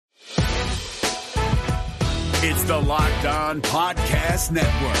It's the Locked On Podcast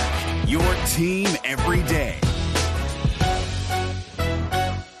Network, your team every day.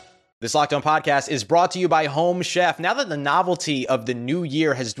 This Locked On Podcast is brought to you by Home Chef. Now that the novelty of the new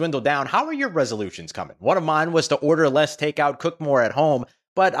year has dwindled down, how are your resolutions coming? One of mine was to order less takeout, cook more at home,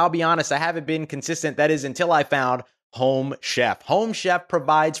 but I'll be honest, I haven't been consistent. That is until I found Home Chef. Home Chef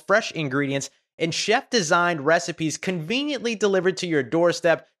provides fresh ingredients and chef-designed recipes conveniently delivered to your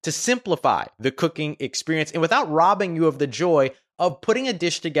doorstep to simplify the cooking experience and without robbing you of the joy of putting a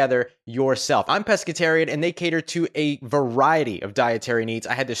dish together yourself. I'm pescatarian and they cater to a variety of dietary needs.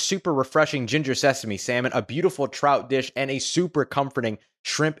 I had this super refreshing ginger sesame salmon, a beautiful trout dish, and a super comforting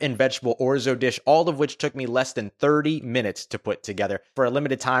shrimp and vegetable orzo dish, all of which took me less than 30 minutes to put together. For a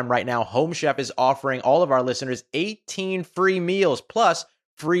limited time right now, Home Chef is offering all of our listeners 18 free meals plus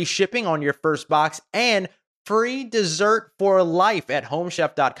free shipping on your first box and free dessert for life at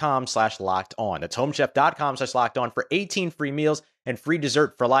homechef.com/lockedon. That's homechef.com/lockedon for 18 free meals and free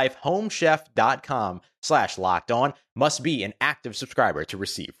dessert for life. Homechef.com/lockedon. Must be an active subscriber to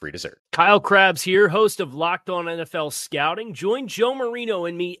receive free dessert. Kyle Krabs here, host of Locked On NFL Scouting. Join Joe Marino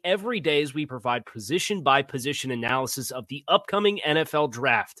and me every day as we provide position-by-position analysis of the upcoming NFL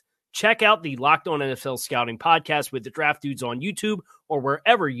Draft. Check out the Locked On NFL Scouting podcast with the Draft Dudes on YouTube or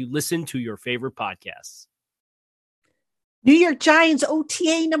wherever you listen to your favorite podcasts. New York Giants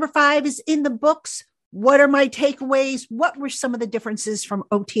OTA number 5 is in the books. What are my takeaways? What were some of the differences from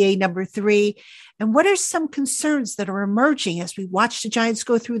OTA number 3? And what are some concerns that are emerging as we watch the Giants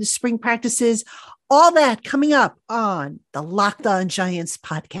go through the spring practices? All that coming up on the Locked On Giants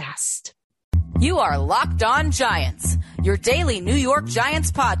podcast. You are Locked On Giants, your daily New York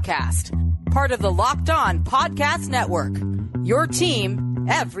Giants podcast. Part of the Locked On Podcast Network, your team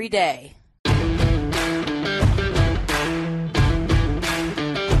every day.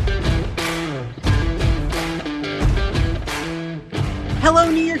 Hello,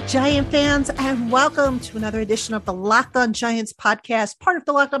 New York Giant fans, and welcome to another edition of the Locked On Giants podcast, part of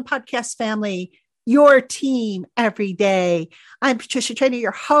the Locked On Podcast family, your team every day. I'm Patricia Traynor,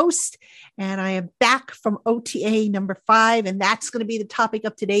 your host, and I am back from OTA number 5, and that's going to be the topic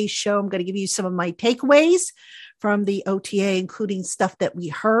of today's show. I'm going to give you some of my takeaways from the OTA, including stuff that we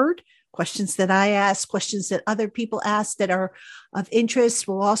heard, questions that I asked, questions that other people asked that are of interest.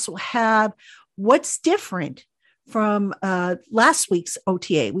 We'll also have what's different from last week's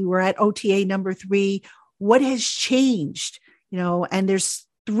OTA. We were at OTA number 3. What has changed? And there's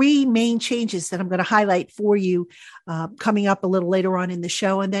 3 main changes that I'm going to highlight for you coming up a little later on in the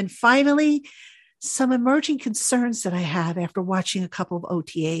show. And then finally, some emerging concerns that I have after watching a couple of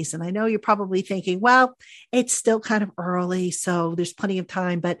OTAs. And I know you're probably thinking, well, it's still kind of early, so there's plenty of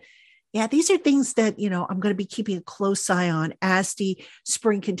time. But yeah, these are things that, I'm going to be keeping a close eye on as the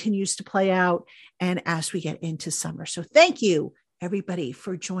spring continues to play out and as we get into summer. So thank you, everybody,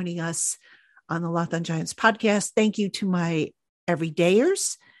 for joining us on the Locked On Giants podcast. Thank you to my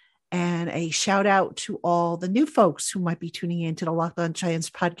everydayers, and a shout out to all the new folks who might be tuning in to the Locked On Giants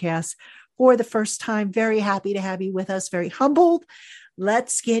podcast for the first time. Very happy to have you with us. Very humbled.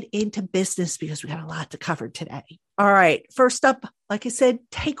 Let's get into business because we got a lot to cover today. All right. First up, like I said,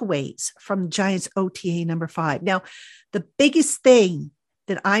 takeaways from Giants OTA number 5. Now, the biggest thing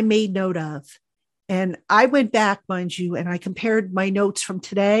that I made note of, and I went back, mind you, and I compared my notes from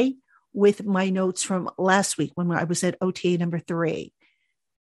today with my notes from last week when I was at OTA number 3.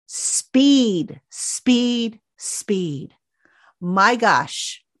 Speed. My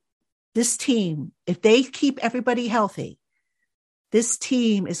gosh, this team, if they keep everybody healthy, this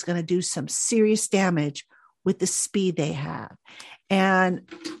team is going to do some serious damage with the speed they have. And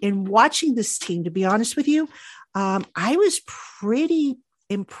in watching this team, to be honest with you, I was pretty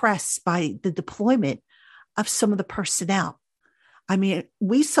impressed by the deployment of some of the personnel. I mean,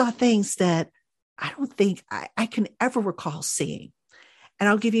 we saw things that I don't think I can ever recall seeing. And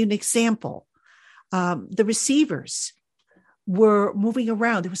I'll give you an example. The receivers were moving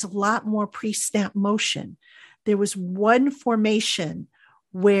around. There was a lot more pre-snap motion. There was one formation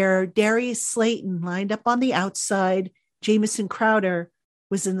where Darius Slayton lined up on the outside, Jamison Crowder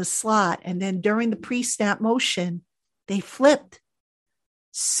was in the slot, and then during the pre-snap motion, they flipped.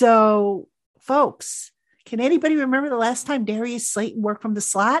 So, folks, can anybody remember the last time Darius Slayton worked from the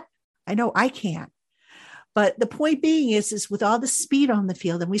slot? I know I can't. But the point being is with all the speed on the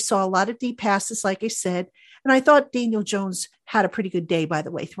field, and we saw a lot of deep passes, like I said, and I thought Daniel Jones had a pretty good day, by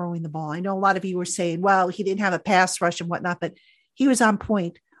the way, throwing the ball. I know a lot of you were saying, well, he didn't have a pass rush and whatnot, but he was on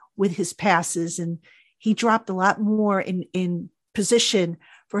point with his passes, and he dropped a lot more in position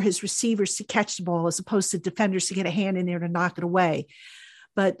for his receivers to catch the ball as opposed to defenders to get a hand in there to knock it away.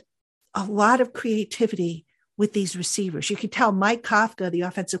 But a lot of creativity with these receivers. You can tell Mike Kafka, the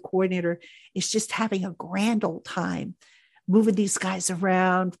offensive coordinator, is just having a grand old time moving these guys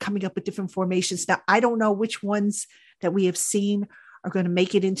around, coming up with different formations. Now, I don't know which ones that we have seen are going to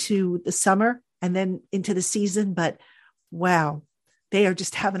make it into the summer and then into the season, but wow, they are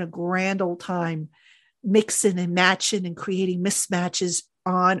just having a grand old time mixing and matching and creating mismatches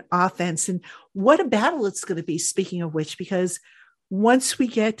on offense. And what a battle it's going to be, speaking of which, because once we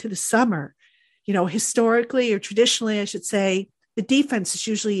get to the summer, historically or traditionally, I should say, the defense is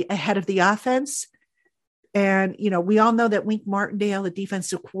usually ahead of the offense. And, we all know that Wink Martindale, the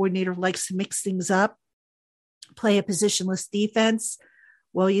defensive coordinator, likes to mix things up, play a positionless defense.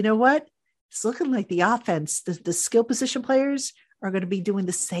 Well, you know what? It's looking like the offense, the skill position players are going to be doing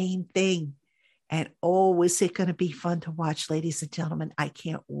the same thing. And oh, is it going to be fun to watch, ladies and gentlemen? I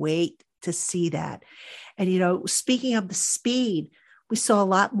can't wait to see that. And, speaking of the speed, we saw a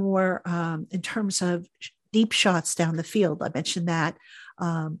lot more in terms of deep shots down the field. I mentioned that.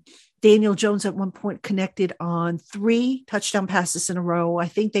 Daniel Jones at one point connected on 3 touchdown passes in a row. I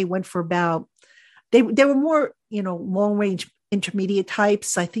think they went for about, they were more, long range intermediate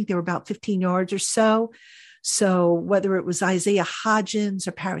types. I think they were about 15 yards or so. So whether it was Isaiah Hodgins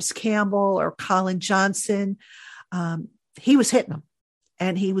or Paris Campbell or Colin Johnson, he was hitting them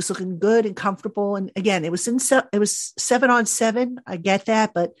and he was looking good and comfortable. And again, it was 7-on-7. I get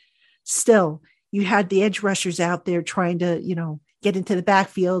that, but still you had the edge rushers out there trying to, get into the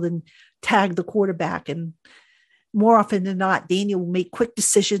backfield and tag the quarterback. And more often than not, Daniel made quick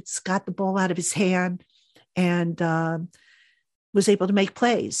decisions, got the ball out of his hand, and was able to make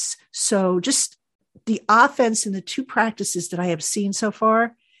plays. So just the offense in the 2 practices that I have seen so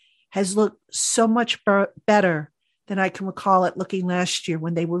far has looked so much better than I can recall it looking last year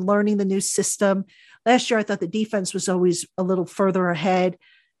when they were learning the new system. Last year, I thought the defense was always a little further ahead.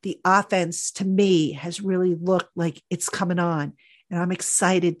 The offense, to me, has really looked like it's coming on. And I'm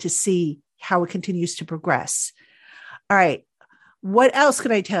excited to see how it continues to progress. All right. What else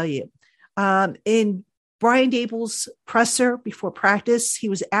can I tell you? In Brian Dable's presser before practice, he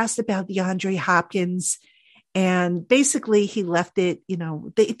was asked about DeAndre Hopkins. And basically he left it,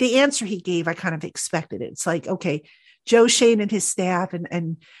 the answer he gave, I kind of expected it. It's like, okay, Joe Shane and his staff,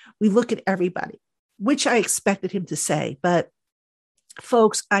 and we look at everybody, which I expected him to say. But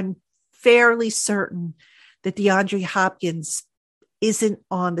folks, I'm fairly certain that DeAndre Hopkins isn't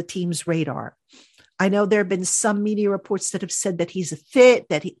on the team's radar. I know there have been some media reports that have said that he's a fit,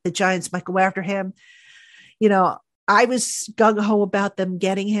 that the Giants might go after him. I was gung-ho about them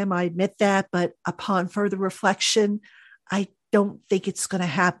getting him. I admit that, but upon further reflection, I don't think it's going to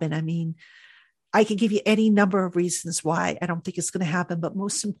happen. I mean, I could give you any number of reasons why I don't think it's going to happen, but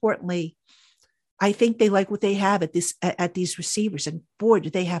most importantly, I think they like what they have at these receivers, and boy,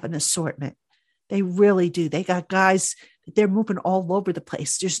 do they have an assortment. They really do. They got guys that they're moving all over the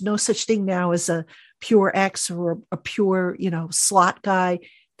place. There's no such thing now as a pure X or a pure, slot guy.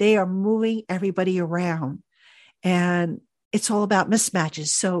 They are moving everybody around, and it's all about mismatches.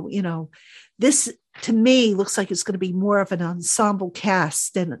 So, this to me looks like it's going to be more of an ensemble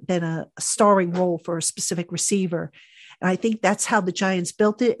cast than a starring role for a specific receiver. And I think that's how the Giants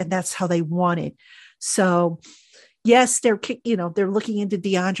built it, and that's how they want it. So yes, they're looking into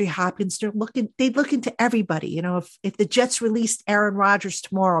DeAndre Hopkins. They'd look into everybody. If the Jets released Aaron Rodgers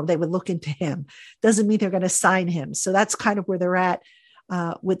tomorrow, they would look into him. Doesn't mean they're going to sign him. So that's kind of where they're at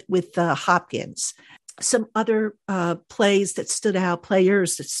with Hopkins. Some other players that stood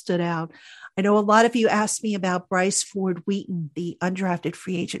out. I know a lot of you asked me about Bryce Ford Wheaton, the undrafted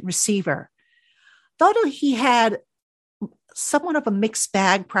free agent receiver. Thought he had somewhat of a mixed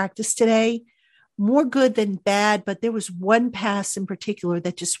bag practice today. More good than bad, but there was one pass in particular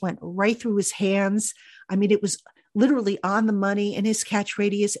that just went right through his hands. I mean, it was literally on the money in his catch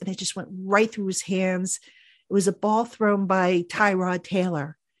radius, and it just went right through his hands. It was a ball thrown by Tyrod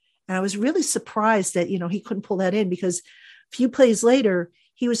Taylor. And I was really surprised that, he couldn't pull that in, because a few plays later,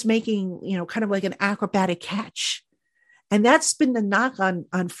 he was making, kind of like an acrobatic catch. And that's been the knock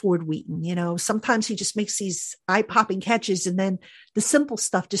on Ford Wheaton. Sometimes he just makes these eye-popping catches, and then the simple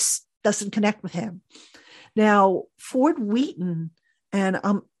stuff just doesn't connect with him. Now, Ford Wheaton, and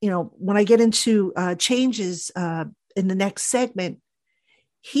when I get into changes in the next segment,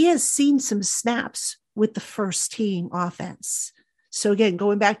 he has seen some snaps with the first team offense. So again,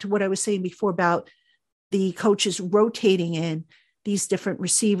 going back to what I was saying before about the coaches rotating in these different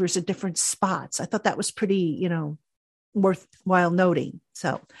receivers at different spots, I thought that was pretty, worthwhile noting.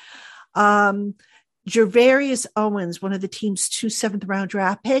 So, Gervarius Owens, one of the team's 2 7th-round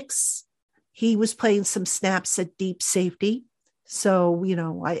draft picks, he was playing some snaps at deep safety. So,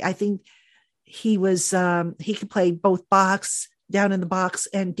 I think he could play both box, down in the box,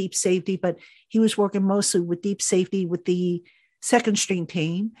 and deep safety, but he was working mostly with deep safety with the second string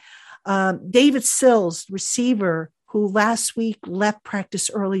team. David Sills, receiver, who last week left practice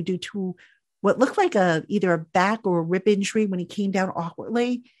early due to what looked like either a back or a rib injury when he came down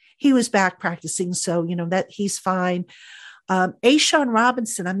awkwardly. He was back practicing, so that he's fine. Ashawn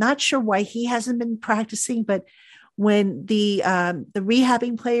Robinson, I'm not sure why he hasn't been practicing, but when the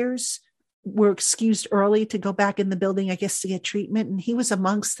rehabbing players were excused early to go back in the building, I guess to get treatment, and he was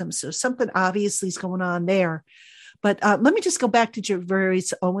amongst them. So something obviously is going on there. But let me just go back to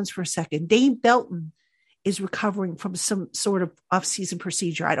Javarius Owens for a second. Dane Belton is recovering from some sort of off-season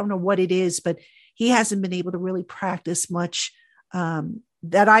procedure. I don't know what it is, but he hasn't been able to really practice much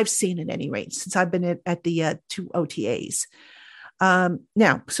that I've seen at any rate since I've been at the 2 OTAs.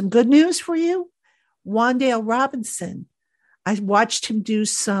 Now, some good news for you. Wan'Dale Robinson. I watched him do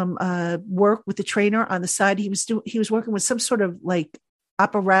some work with the trainer on the side. He was working with some sort of like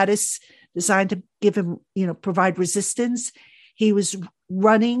apparatus designed to give him, provide resistance. He was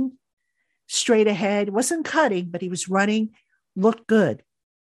running straight ahead, wasn't cutting, but he was running, looked good.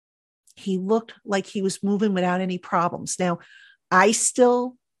 He looked like he was moving without any problems. Now, I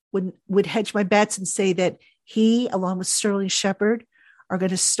still would hedge my bets and say that he, along with Sterling Shepard, are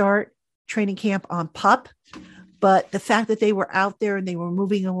going to start training camp on PUP. But the fact that they were out there and they were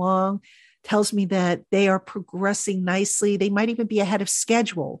moving along tells me that they are progressing nicely. They might even be ahead of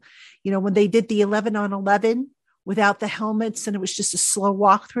schedule. When they did the 11-on-11 without the helmets and it was just a slow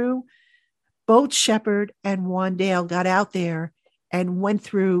walkthrough, both Shepard and Wan'Dale got out there and went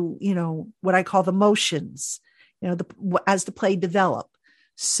through, what I call the motions, as the play developed.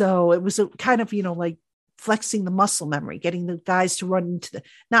 So it was a kind of, like flexing the muscle memory, getting the guys to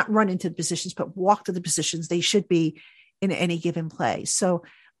not run into the positions, but walk to the positions they should be in any given play. So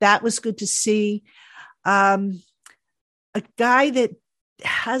that was good to see. A guy that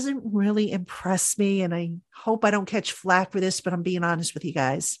hasn't really impressed me, and I hope I don't catch flack for this, but I'm being honest with you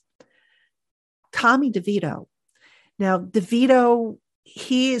guys. Tommy DeVito. Now, DeVito,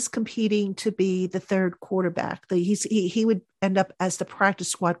 he is competing to be the third quarterback. He would end up as the practice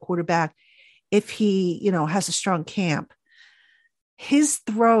squad quarterback if he, has a strong camp. His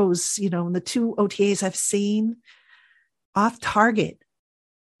throws, in the 2 OTAs I've seen, off target,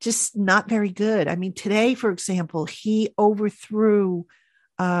 just not very good. I mean, today, for example, he overthrew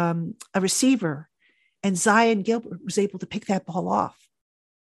a receiver, and Zion Gilbert was able to pick that ball off.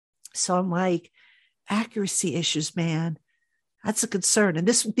 So I'm like, accuracy issues, man. That's a concern. And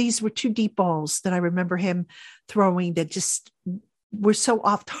these were 2 deep balls that I remember him throwing that just were so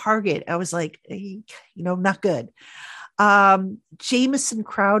off target. I was like, not good. Jamison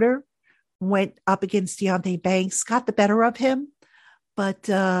Crowder went up against Deonte Banks, got the better of him, but,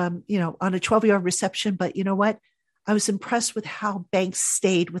 on a 12-yard reception. But you know what? I was impressed with how Banks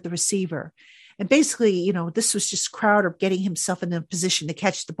stayed with the receiver. And basically, this was just Crowder getting himself in a position to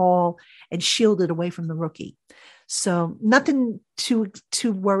catch the ball and shield it away from the rookie. So nothing too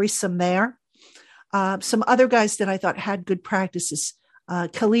worrisome there. Some other guys that I thought had good practices.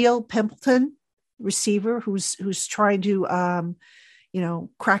 Khalil Pimpleton, receiver, who's trying to,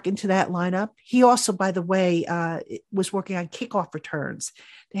 crack into that lineup. He also, by the way, was working on kickoff returns.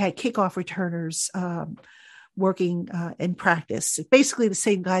 They had kickoff returners working in practice. Basically the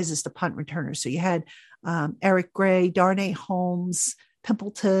same guys as the punt returners. So you had Eric Gray, Darnay Holmes,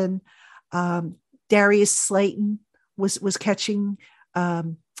 Pimpleton, Darius Slayton was catching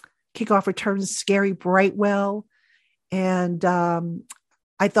kickoff returns, Gary Brightwell. And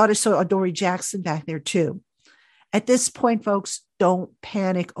I thought I saw Adoree Jackson back there too. At this point, folks, don't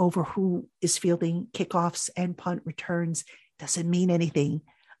panic over who is fielding kickoffs and punt returns. Doesn't mean anything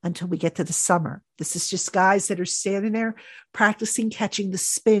until we get to the summer. This is just guys that are standing there practicing catching the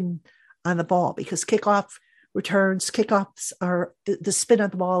spin on the ball, because kickoffs are the spin on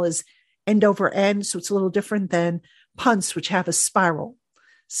the ball is end over end. So it's a little different than punts, which have a spiral.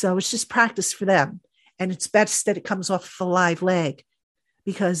 So it's just practice for them. And it's best that it comes off the live leg,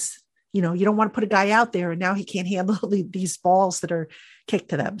 because, you don't want to put a guy out there and now he can't handle these balls that are kicked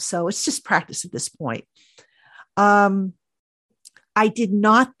to them. So it's just practice at this point. I did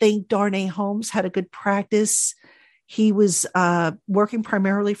not think Darnay Holmes had a good practice. He was working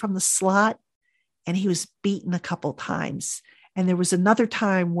primarily from the slot, and he was beaten a couple times. And there was another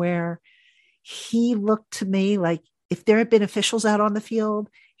time where he looked to me like if there had been officials out on the field,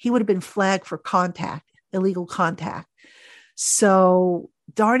 he would have been flagged for illegal contact. So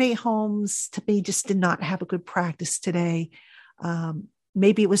Darnay Holmes, to me, just did not have a good practice today.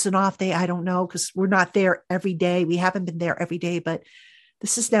 Maybe it was an off day. I don't know, because we're not there every day. We haven't been there every day, but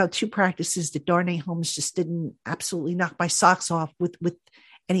This is now 2 practices that Darnay Holmes just didn't absolutely knock my socks off with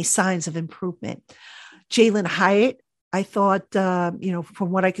any signs of improvement. Jalen Hyatt, I thought,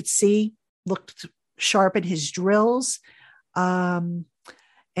 from what I could see, looked sharp in his drills. And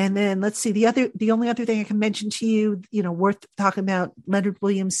then let's see, the only other thing I can mention to you, worth talking about, Leonard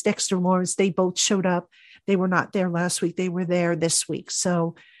Williams, Dexter Lawrence, they both showed up. They were not there last week. They were there this week.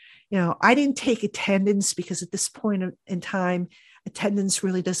 So, I didn't take attendance because at this point in time, attendance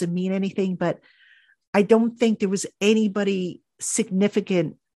really doesn't mean anything, but I don't think there was anybody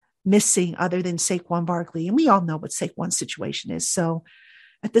significant missing other than Saquon Barkley. And we all know what Saquon's situation is. So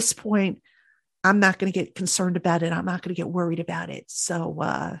at this point, I'm not going to get concerned about it. I'm not going to get worried about it.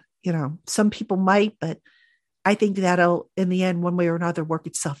 So, some people might, but I think that'll, in the end, one way or another, work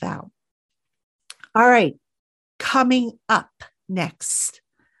itself out. All right. Coming up next,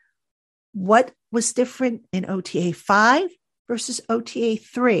 what was different in OTA 5 versus OTA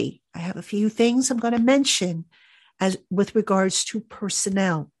 3? I have a few things I'm going to mention with regards to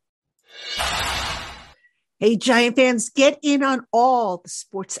personnel. Hey, Giant fans, get in on all the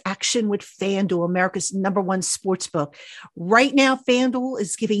sports action with FanDuel, America's #1 sports book. Right now, FanDuel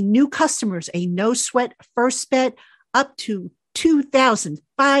is giving new customers a no-sweat first bet up to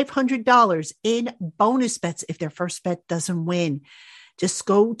 $2,500 in bonus bets if their first bet doesn't win. Just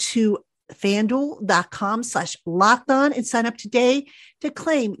go to FanDuel.com/lockedon and sign up today to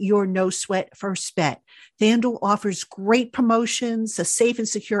claim your no sweat first bet. FanDuel offers great promotions, a safe and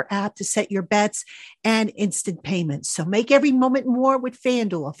secure app to set your bets, and instant payments. So make every moment more with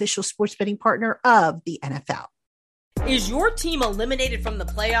FanDuel, official sports betting partner of the NFL. Is your team eliminated from the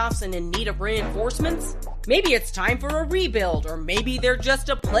playoffs and in need of reinforcements? Maybe it's time for a rebuild, or maybe they're just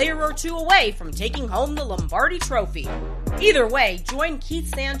a player or two away from taking home the Lombardi Trophy. Either way, join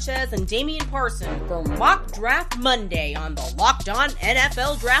Keith Sanchez and Damian Parson for Mock Draft Monday on the Locked On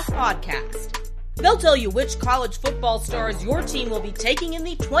NFL Draft Podcast. They'll tell you which college football stars your team will be taking in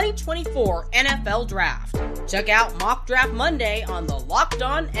the 2024 NFL Draft. Check out Mock Draft Monday on the Locked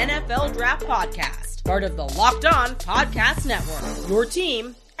On NFL Draft Podcast, part of the Locked On Podcast Network, your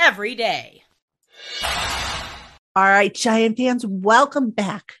team every day. All right, Giant fans, welcome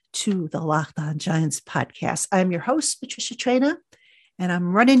back to the Locked On Giants podcast. I'm your host, Patricia Traina, and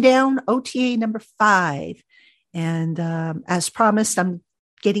I'm running down OTA number 5. And as promised, I'm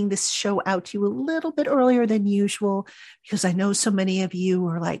getting this show out to you a little bit earlier than usual because I know so many of you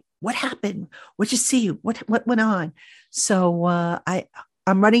are like, what happened? What'd you see? What went on? So I'm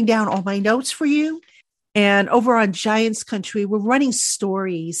running down all my notes for you. And over on Giants Country, we're running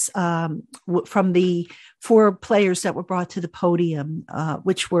stories from the 4 players that were brought to the podium,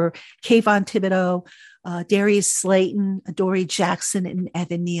 which were Kayvon Thibodeau, Darius Slayton, Adoree Jackson, and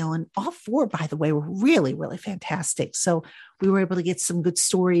Evan Neal. And all 4, by the way, were really, really fantastic. So we were able to get some good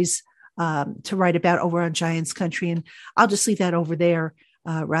stories to write about over on Giants Country. And I'll just leave that over there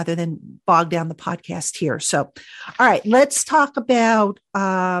rather than bog down the podcast here. So, all right, let's talk about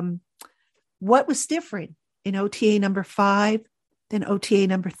what was different in OTA number 5 than OTA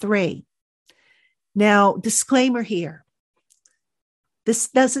number 3. Now, disclaimer here. This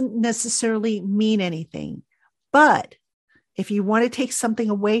doesn't necessarily mean anything, but if you want to take something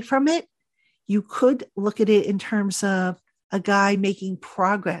away from it, you could look at it in terms of a guy making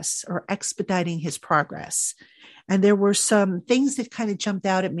progress or expediting his progress. And there were some things that kind of jumped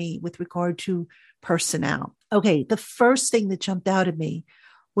out at me with regard to personnel. Okay, the first thing that jumped out at me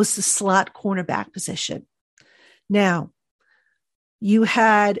was the slot cornerback position. Now, you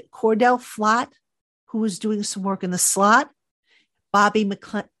had Cordell Flott, who was doing some work in the slot. Bobby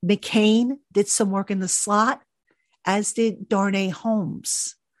McCain did some work in the slot, as did Darnay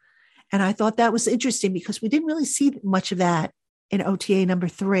Holmes. And I thought that was interesting because we didn't really see much of that in OTA number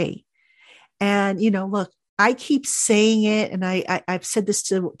 3. And, look, I keep saying it, and I've said this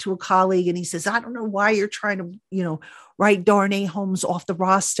to a colleague, and he says, I don't know why you're trying to, write Darnay Holmes off the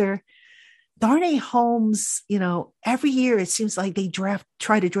roster. Darnay Holmes, every year it seems like they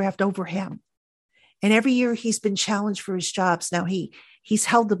try to draft over him. And every year he's been challenged for his jobs. Now he's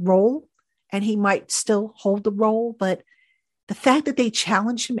held the role and he might still hold the role, but the fact that they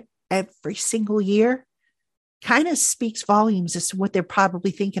challenge him every single year kind of speaks volumes as to what they're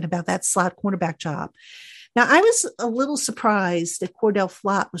probably thinking about that slot cornerback job. Now, I was a little surprised that Cordell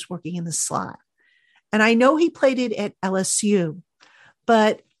Flott was working in the slot. And I know he played it at LSU,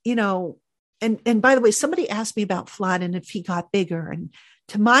 but, and by the way, somebody asked me about Flott and if he got bigger. And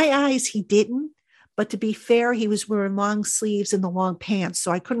to my eyes, he didn't. But to be fair, he was wearing long sleeves and the long pants. So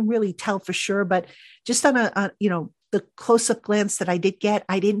I couldn't really tell for sure. But just on the close-up glance that I did get,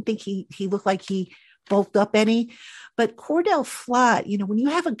 I didn't think he looked like he bulked up any. But Cordell Flott, when you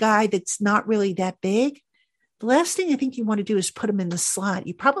have a guy that's not really that big, the last thing I think you want to do is put him in the slot.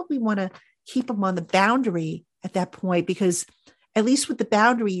 You probably want to keep him on the boundary at that point, because at least with the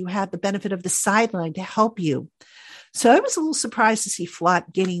boundary, you have the benefit of the sideline to help you. So I was a little surprised to see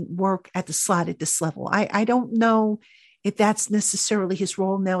Flott getting work at the slot at this level. I don't know if that's necessarily his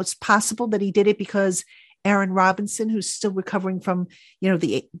role. Now, it's possible that he did it because Aaron Robinson, who's still recovering from,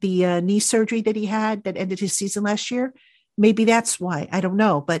 the knee surgery that he had that ended his season last year, maybe that's why. I don't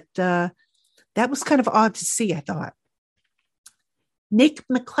know. But that was kind of odd to see, I thought. Nick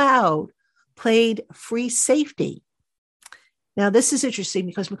McLeod played free safety. Now, this is interesting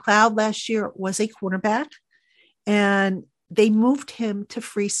because McLeod last year was a cornerback, and they moved him to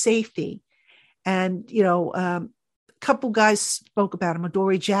free safety. And, a couple guys spoke about him.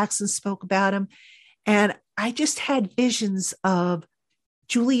 Adoree Jackson spoke about him. And I just had visions of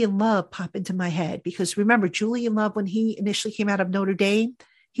Julian Love pop into my head, because remember, Julian Love, when he initially came out of Notre Dame,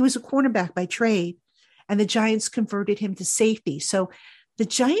 he was a cornerback by trade, and the Giants converted him to safety. So the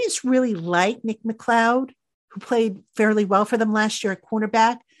Giants really like Nick McLeod, who played fairly well for them last year at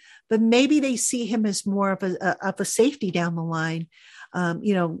cornerback, but maybe they see him as more of a safety down the line.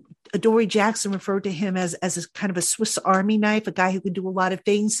 Adoree Jackson referred to him as a kind of a Swiss Army knife, a guy who can do a lot of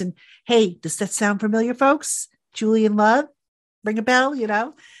things. And hey, does that sound familiar, folks? Julian Love, ring a bell,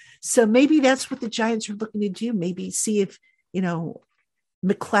 So maybe that's what the Giants are looking to do. Maybe see if,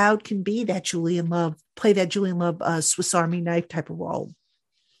 McLeod can be that Julian Love, play that Julian Love Swiss Army knife type of role.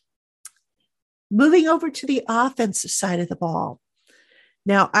 Moving over to the offensive side of the ball.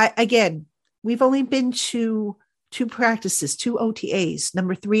 Now, we've only been to two practices, two OTAs,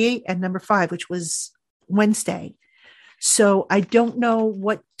 number 3 and number 5, which was Wednesday. So I don't know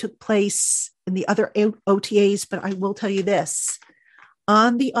what took place in the other OTAs, but I will tell you this.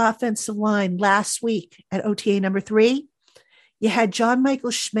 On the offensive line last week at OTA number 3, you had John Michael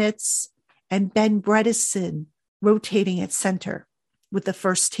Schmitz and Ben Bredesen rotating at center with the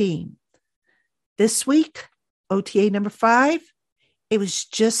first team. This week, OTA number 5, it was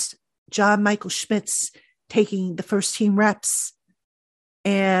just John Michael Schmitz taking the first team reps,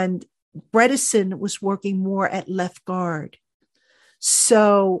 and Bredesen was working more at left guard.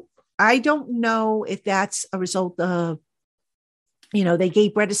 So I don't know if that's a result of, they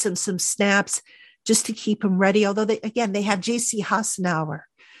gave Bredesen some snaps just to keep him ready. Although they have J.C. Hassenauer.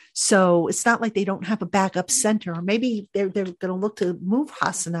 So it's not like they don't have a backup center, or maybe they're going to look to move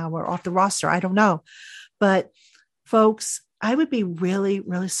Hassenauer off the roster. I don't know. But folks, I would be really,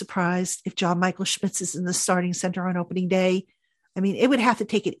 really surprised if John Michael Schmitz is in the starting center on opening day. I mean, it would have to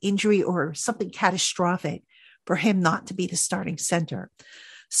take an injury or something catastrophic for him not to be the starting center.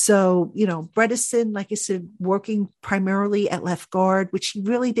 So, Bredesen, like I said, working primarily at left guard, which he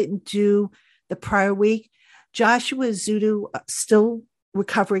really didn't do the prior week. Joshua Zudu still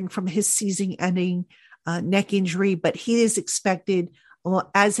recovering from his season-ending neck injury, but he is expected,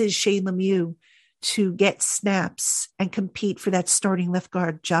 as is Shane Lemieux, to get snaps and compete for that starting left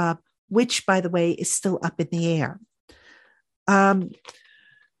guard job, which, by the way, is still up in the air.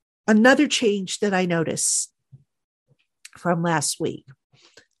 Another change that I noticed from last week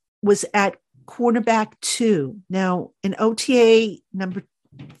was at cornerback 2. Now, in OTA number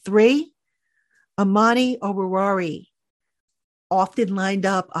 3, Amani Oruwariye often lined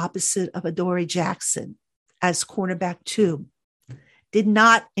up opposite of Adoree Jackson as cornerback 2. Did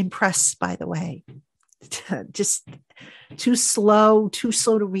not impress, by the way. Just too slow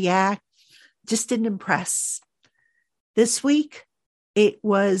to react. Just didn't impress. This week, it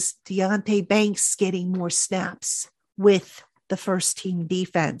was Deonte Banks getting more snaps with the first team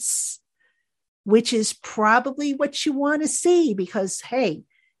defense, which is probably what you want to see because, hey,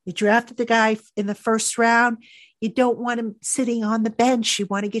 you drafted the guy in the first round. You don't want him sitting on the bench. You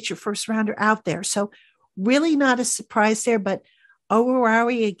want to get your first rounder out there. So really not a surprise there, but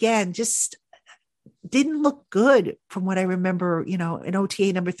Oruwariye, again, just didn't look good from what I remember, in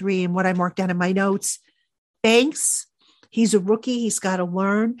OTA number 3 and what I marked down in my notes. Banks, he's a rookie. He's got to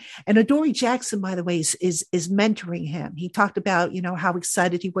learn. And Adoree Jackson, by the way, is mentoring him. He talked about, how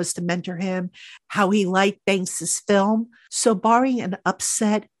excited he was to mentor him, how he liked Banks's film. So barring an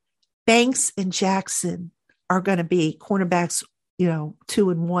upset, Banks and Jackson are going to be cornerbacks, 2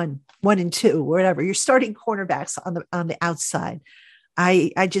 and 1, 1 and 2, whatever. You're starting cornerbacks on the outside.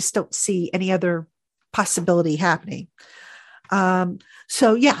 I just don't see any other possibility happening.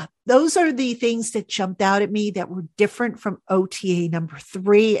 So yeah, those are the things that jumped out at me that were different from OTA number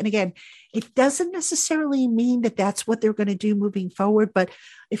 3. And again, it doesn't necessarily mean that that's what they're going to do moving forward. But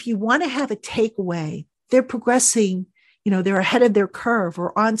if you want to have a takeaway, they're progressing, they're ahead of their curve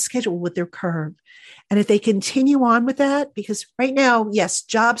or on schedule with their curve. And if they continue on with that, because right now, yes,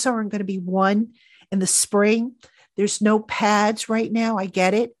 jobs aren't going to be won in the spring. There's no pads right now. I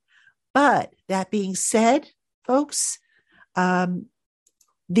get it. But that being said, folks,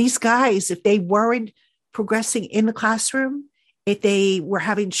 these guys, if they weren't progressing in the classroom, if they were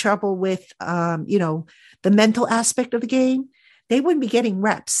having trouble with, the mental aspect of the game, they wouldn't be getting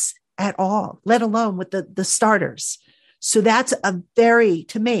reps at all, let alone with the starters. So that's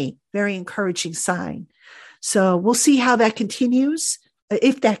to me, very encouraging sign. So we'll see how that continues.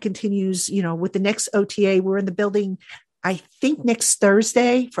 If that continues, with the next OTA, we're in the building, I think next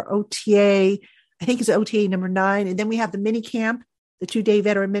Thursday for OTA. I think it's OTA number 9. And then we have the mini camp, the 2-day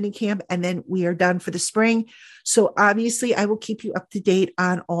veteran mini camp, and then we are done for the spring. So obviously I will keep you up to date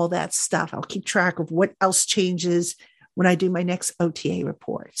on all that stuff. I'll keep track of what else changes when I do my next OTA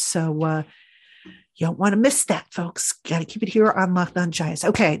report. So you don't want to miss that, folks. Got to keep it here on Locked On Giants.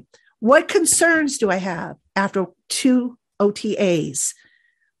 Okay. What concerns do I have after 2 OTAs?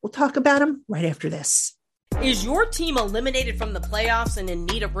 We'll talk about them right after this. Is your team eliminated from the playoffs and in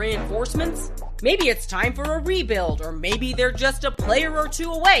need of reinforcements? Maybe it's time for a rebuild, or maybe they're just a player or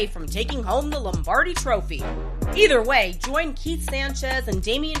two away from taking home the Lombardi Trophy. Either way, join Keith Sanchez and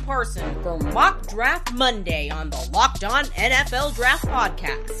Damian Parson for Mock Draft Monday on the Locked On NFL Draft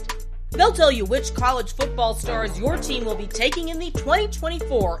Podcast. They'll tell you which college football stars your team will be taking in the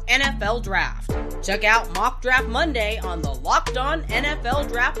 2024 NFL Draft. Check out Mock Draft Monday on the Locked On NFL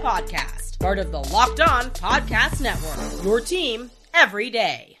Draft Podcast, part of the Locked On Podcast Network, your team every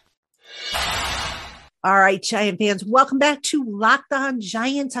day. All right, Giant fans, welcome back to Locked On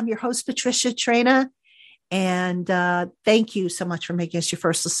Giants. I'm your host, Patricia Traina. And thank you so much for making us your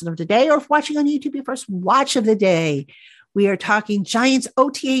first listen of the day, or if watching on YouTube, your first watch of the day. We are talking Giants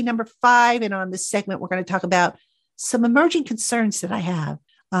OTA number 5. And on this segment, we're going to talk about some emerging concerns that I have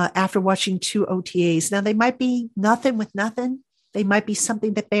after watching 2 OTAs. Now, they might be nothing with nothing. They might be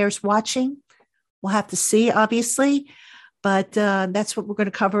something that bears watching. We'll have to see, obviously. But that's what we're going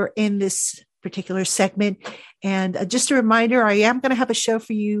to cover in this particular segment. And just a reminder, I am going to have a show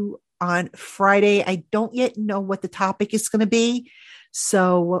for you on Friday. I don't yet know what the topic is going to be.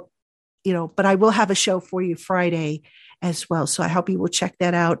 So, but I will have a show for you Friday as well. So I hope you will check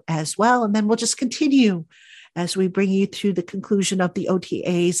that out as well. And then we'll just continue as we bring you to the conclusion of the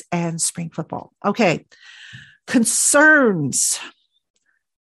OTAs and spring football. Okay. Concerns.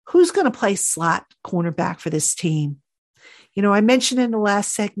 Who's going to play slot cornerback for this team? I mentioned in the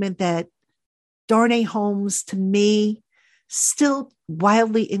last segment that Darnay Holmes, to me, still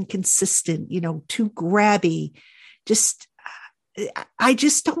wildly inconsistent, too grabby. I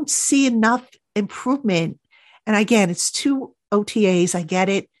just don't see enough improvement. And again, it's 2 OTAs. I get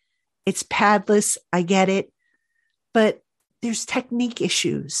it. It's padless. I get it. But there's technique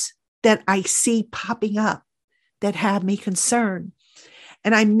issues that I see popping up that have me concerned.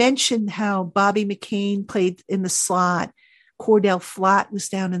 And I mentioned how Bobby McCain played in the slot. Cordell Flott was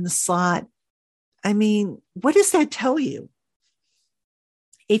down in the slot. I mean, what does that tell you?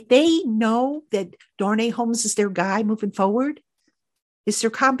 If they know that Darnay Holmes is their guy moving forward, is there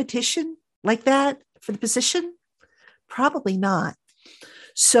competition like that for the position? Probably not.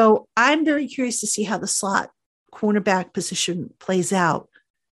 So I'm very curious to see how the slot cornerback position plays out.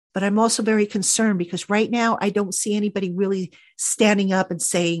 But I'm also very concerned because right now I don't see anybody really standing up and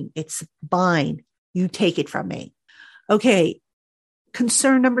saying, it's mine. You take it from me. Okay.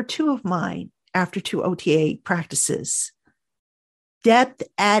 Concern number 2 of mine after 2 OTA practices. Depth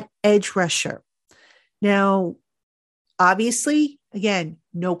at edge rusher. Now, obviously, again,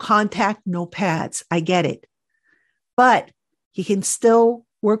 no contact, no pads. I get it. But you can still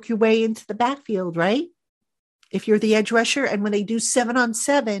work your way into the backfield, right? If you're the edge rusher, and when they do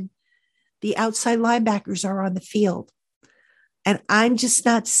 7-on-7, the outside linebackers are on the field. And I'm just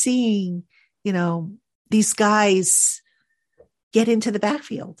not seeing, these guys get into the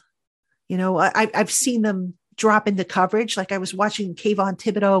backfield. I've seen them drop into coverage. Like I was watching Kayvon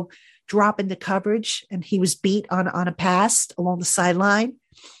Thibodeau drop into coverage and he was beat on a pass along the sideline.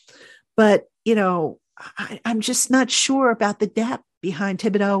 But, I'm just not sure about the depth behind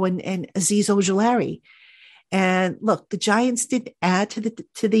Thibodeau and Azeez Ojulari. And look, the Giants did add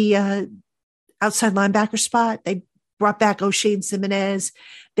to the outside linebacker spot. They brought back O'Shane Ximenez.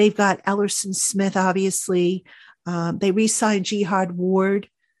 They've got Ellerson Smith, obviously. They re-signed Jihad Ward.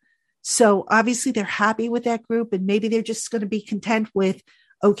 So obviously they're happy with that group, and maybe they're just going to be content with,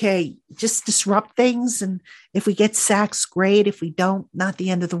 okay, just disrupt things. And if we get sacks, great. If we don't, not the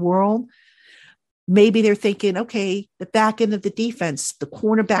end of the world. Maybe they're thinking, okay, the back end of the defense, the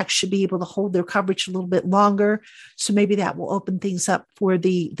cornerbacks should be able to hold their coverage a little bit longer. So maybe that will open things up for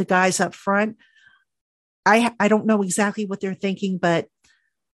the guys up front. I don't know exactly what they're thinking, but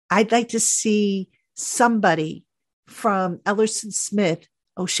I'd like to see somebody from Ellerson Smith,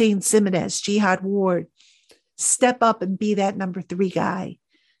 O'Shane Ximenez, Jihad Ward, step up and be that number 3 guy.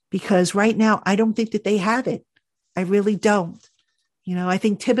 Because right now, I don't think that they have it. I really don't. I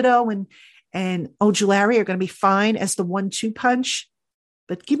think Thibodeau and Ojulari are going to be fine as the 1-2 punch,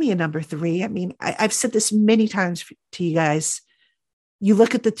 but give me a number 3. I mean, I've said this many times to you guys. You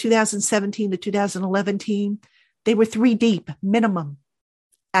look at the 2017 to 2011 team, they were 3 deep minimum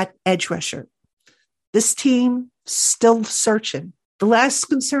at edge rusher. This team still searching. The last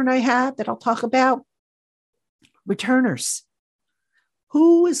concern I have that I'll talk about, returners.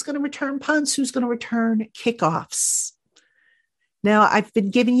 Who is going to return punts? Who's going to return kickoffs? Now, I've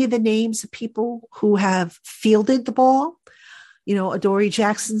been giving you the names of people who have fielded the ball. Adoree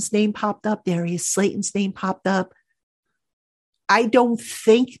Jackson's name popped up. Darius Slayton's name popped up. I don't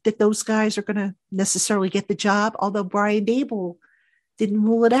think that those guys are going to necessarily get the job, although Brian Dable didn't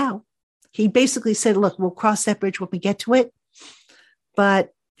rule it out. He basically said, look, we'll cross that bridge when we get to it. But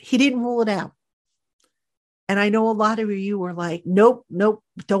he didn't rule it out. And I know a lot of you are like, nope,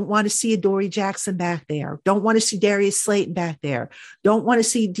 don't want to see Adoree Jackson back there. Don't want to see Darius Slayton back there. Don't want to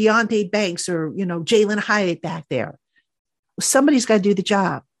see Deonte Banks or, Jalen Hyatt back there. Well, somebody's got to do the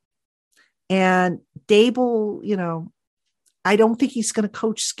job. And Dable, I don't think he's going to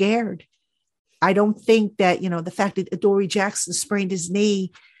coach scared. I don't think that, the fact that Adoree Jackson sprained his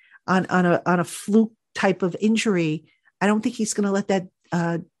knee on a fluke type of injury, I don't think he's going to let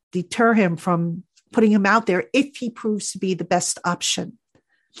that deter him from putting him out there if he proves to be the best option.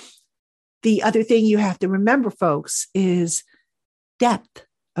 The other thing you have to remember, folks, is depth.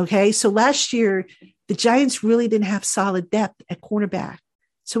 Okay. So last year, the Giants really didn't have solid depth at cornerback.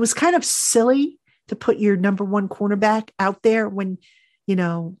 So it was kind of silly to put your number 1 cornerback out there when,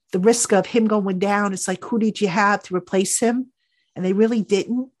 the risk of him going down, it's like, who did you have to replace him? And they really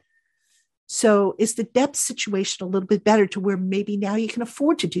didn't. So is the depth situation a little bit better to where maybe now you can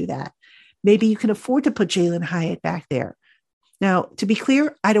afford to do that? Maybe you can afford to put Jalen Hyatt back there. Now, to be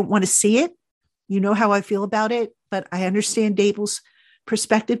clear, I don't want to see it. You know how I feel about it, but I understand Dable's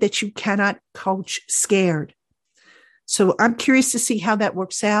perspective that you cannot coach scared. So I'm curious to see how that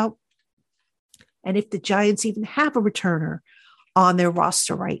works out. And if the Giants even have a returner on their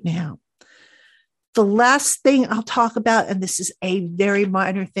roster right now. The last thing I'll talk about, and this is a very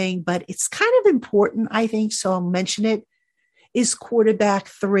minor thing, but it's kind of important, I think, so I'll mention it, is quarterback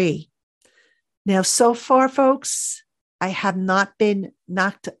 3. Now, so far, folks, I have not been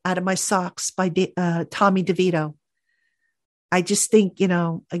knocked out of my socks by Tommy DeVito. I just think,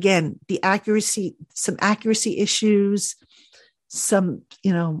 again, the accuracy, some accuracy issues,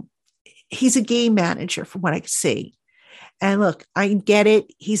 he's a game manager from what I can see. And look, I get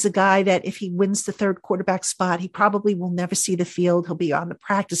it. He's a guy that if he wins the 3rd quarterback spot, he probably will never see the field. He'll be on the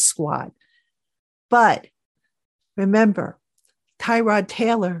practice squad. But remember, Tyrod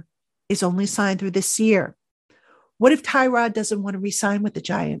Taylor is only signed through this year. What if Tyrod doesn't want to re-sign with the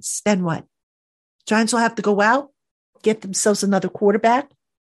Giants? Then what? Giants will have to go out, get themselves another quarterback,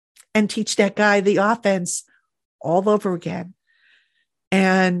 and teach that guy the offense all over again.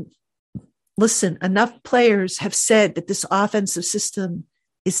 And listen, enough players have said that this offensive system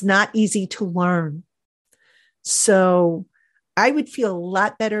is not easy to learn. So I would feel a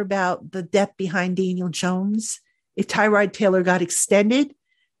lot better about the depth behind Daniel Jones if Tyrod Taylor got extended.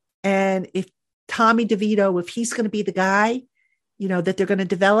 And if Tommy DeVito, if he's going to be the guy, that they're going to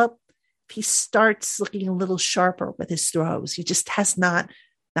develop, if he starts looking a little sharper with his throws, he just has not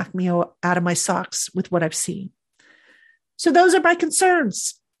knocked me out of my socks with what I've seen. So those are my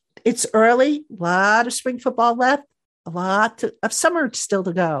concerns. It's early, a lot of spring football left, a lot of summer still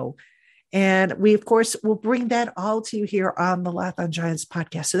to go. And we, of course, will bring that all to you here on the Locked On Giants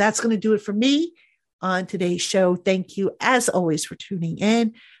podcast. So that's going to do it for me on today's show. Thank you, as always, for tuning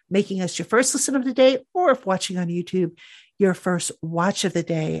in, making us your first listen of the day, or if watching on YouTube, your first watch of the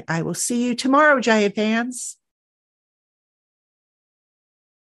day. I will see you tomorrow, Giant fans.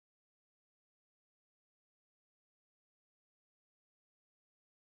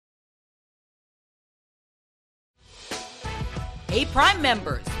 Hey, Prime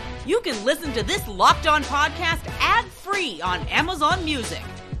members, you can listen to this Locked On podcast ad-free on Amazon Music.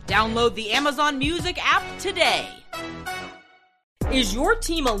 Download the Amazon Music app today. Is your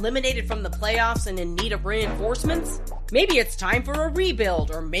team eliminated from the playoffs and in need of reinforcements? Maybe it's time for a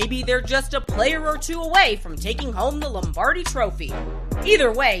rebuild, or maybe they're just a player or two away from taking home the Lombardi Trophy.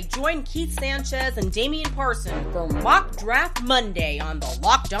 Either way, join Keith Sanchez and Damian Parson for Mock Draft Monday on the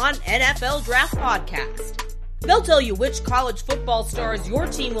Locked On NFL Draft Podcast. They'll tell you which college football stars your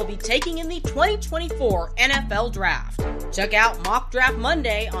team will be taking in the 2024 NFL Draft. Check out Mock Draft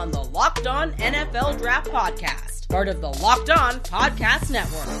Monday on the Locked On NFL Draft Podcast, part of the Locked On Podcast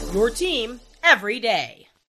Network, your team every day.